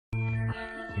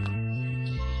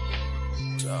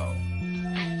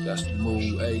That's the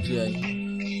move,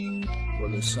 AJ. Well,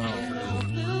 this song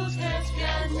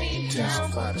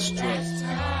intensify the stress. You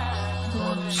know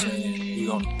what I'm saying? We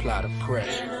gonna apply the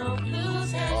pressure.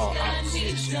 All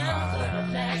opposition, all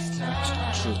that. It's the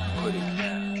truth, put it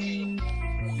down.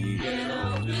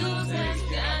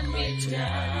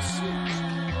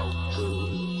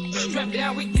 Strapped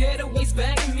down with Ghetto, waist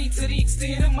banging me to the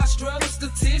extent of my struggle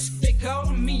statistics. They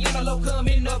calling me on the low,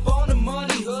 coming up on the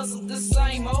money hustle. The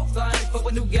same old thing for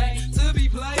a new game to be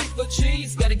played for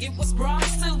cheese. Gotta get what's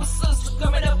promised to a sister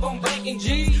coming up on banking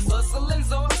G's.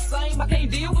 Hustling's all the same, I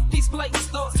can't deal with these blatant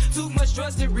thoughts. Too much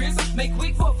trust and risk, make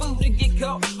quick for food to get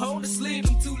caught. Hold the slip,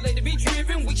 I'm too late to be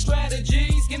driven. Weak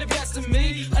strategies, get the best of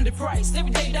me. Underpriced,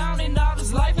 every day down in all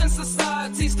this life and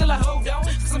society. Still I hold on,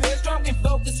 cause I'm headstrong and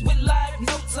focused with life.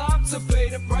 No time to pay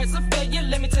the price of failure,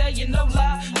 let me tell you no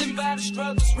lie. Living by the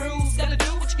struggles rules, gotta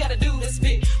do what you gotta do, that's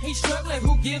fit. We struggling,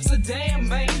 who gives a damn,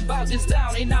 man? About this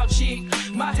down and out chick.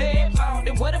 My head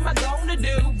pounding, what am I gonna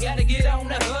do? Gotta get on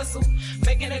the hustle,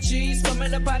 making a cheese,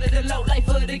 coming up out of the low life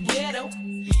of the ghetto.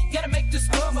 Gotta make this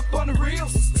come up on the real,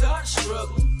 so start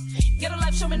struggle. Get a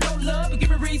life, show me no love, and give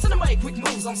me reason to make quick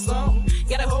moves on some.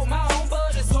 Gotta hold my own,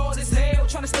 but it's hard as hell.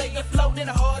 Trying to stay afloat in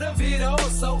the heart of it all.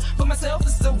 So for myself,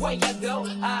 it's the way I go.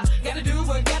 I gotta do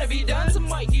what gotta be done to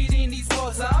make it in these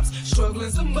hard times. Struggling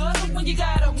some mother when you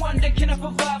got a one that cannot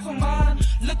provide for mine.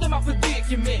 Look at my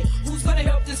predicament. Who's gonna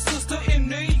help this sister in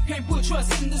need? Can't put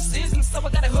trust in the system, so I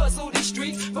gotta hustle these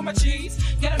streets for my cheese.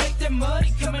 Gotta make that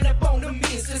money coming up on the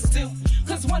misses too.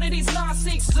 Cause one of these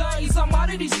 9-6 days, I'm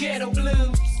out of these ghetto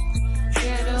blues.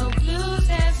 Ghetto blues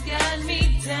has got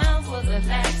me down for the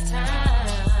last time.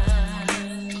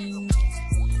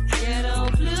 Ghetto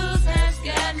blues has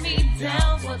got me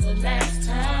down for the last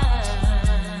time.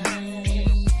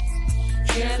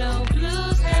 Ghetto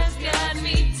blues has got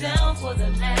me down for the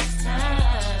last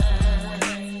time.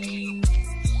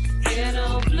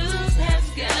 Ghetto blues has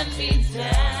got me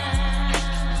down.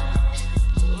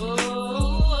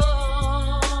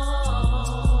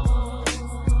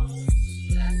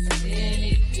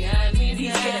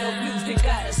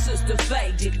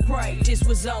 Faded, pray this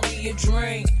was only a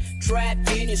dream. Trapped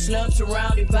in a slum,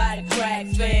 surrounded by the crack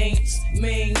fiends.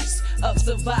 Means of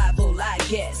survival, I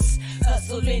guess.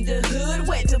 Hustle in the hood,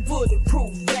 where the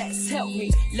bulletproof vest. Help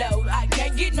me, Lord, I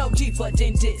can't get no deeper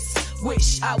than this.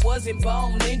 Wish I wasn't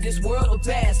born in this world of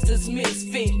bastards.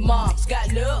 Misfit moms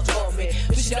got love for me,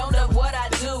 but she don't know what I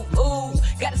do. Ooh,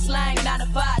 got a slang 9 to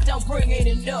 5, don't bring in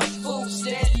enough food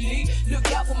steadily.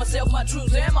 Look out for myself, my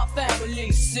troops, and my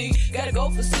family. See, gotta go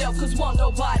for self, cause won't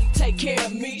nobody take care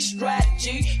of me.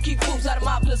 Strategy, keep fools out of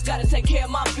my place, gotta take care of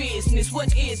my business.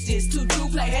 What is this? Two true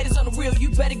play haters on the real, you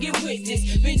better get with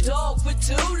this. Been dog for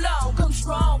too long, come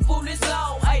strong, fool is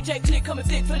on. AJ click coming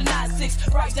thick for the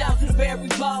 9-6, right down to the very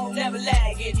bone, never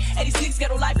lagging. 86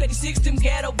 ghetto life, 86 them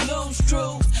ghetto blues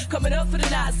truths. Coming up for the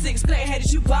 9-6, play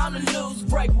haters, you bound to lose.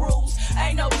 Break rules,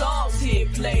 ain't no laws here,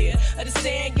 player.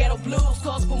 Understand ghetto blues,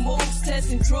 cause for moves,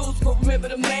 testing truths. But remember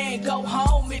the man, go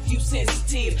home if you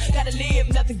sensitive. Gotta live,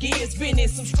 nothing gives. Been in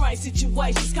some strange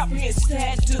situations, comprehensive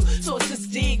had to. So it's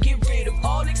just dig, get rid of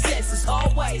all excesses.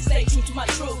 Always stay true to my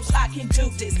truths. I can do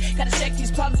this. Gotta check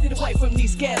these problems, get away from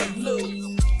these ghetto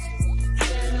blues.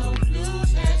 Ghetto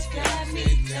blues has got me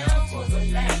down for the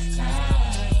last time.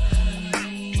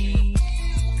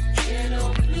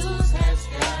 Ghetto blues has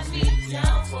got me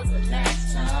down for the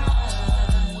last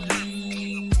time.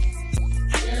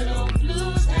 Ghetto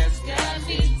blues has got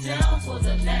me down for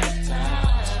the last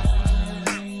time.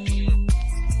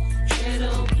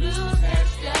 Ghetto blues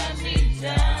has got me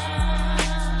down.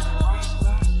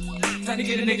 Time to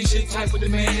get a nigga shit tight with the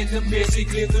man in the bed. See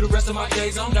clear through the rest of my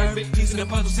days on earth. Big piece of the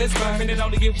puzzle since birth, and it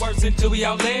only get worse until we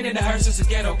all land in the hearse. It's a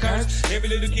ghetto curse. Every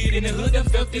little kid in the hood done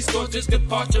felt this scorched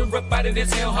departure up out of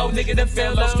this hellhole. Nigga done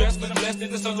fell off stress, but I'm blessed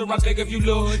in the soldier. I beg of you,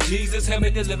 Lord Jesus, help me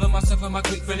deliver myself and my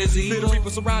clique from disease. Little people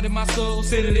surrounding my soul,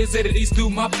 citizens through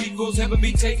my peoples, helping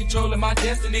me take control of my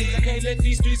destiny. I can't let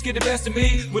these streets get the best of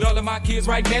me. With all of my kids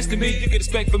right next to me, you can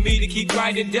expect for me to keep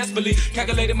grinding desperately,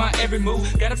 calculating my every move.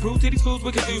 Gotta prove to these fools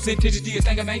with confused intentions. Do you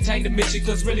think I maintain the mission?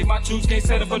 Cause really my troops can't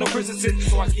settle for no prison sentence.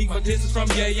 So I keep my distance from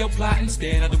yo plotting.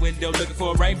 Stand out the window looking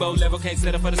for a rainbow. Level can't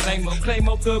settle for the same old. Play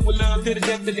more thug with love to the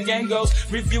depth that the game goes.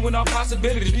 Reviewing all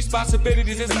possibilities,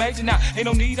 responsibilities is major now. Ain't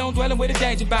no need on dwelling with the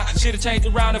danger bound. Shit'll change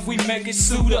around if we make it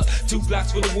suit up. 2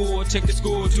 blocks for the war, check the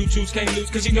score. 2 troops can't lose,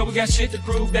 cause you know we got shit to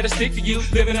prove. That'll stick for you.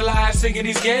 Living alive, singing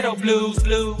these ghetto blues.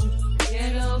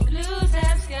 Ghetto blues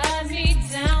has got me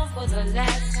down for the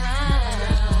last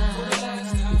time.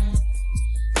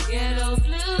 Ghetto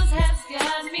blues has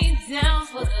got me down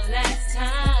for the last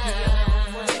time.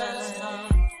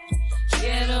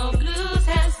 Ghetto blues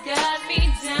has got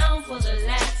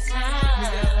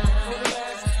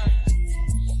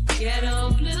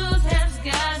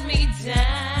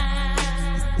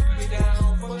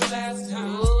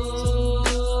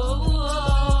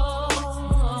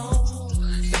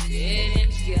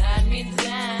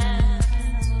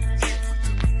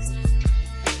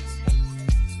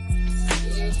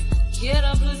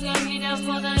Ghetto blues got me down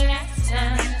for the last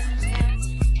time.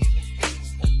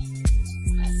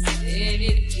 I said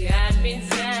it got me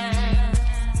down.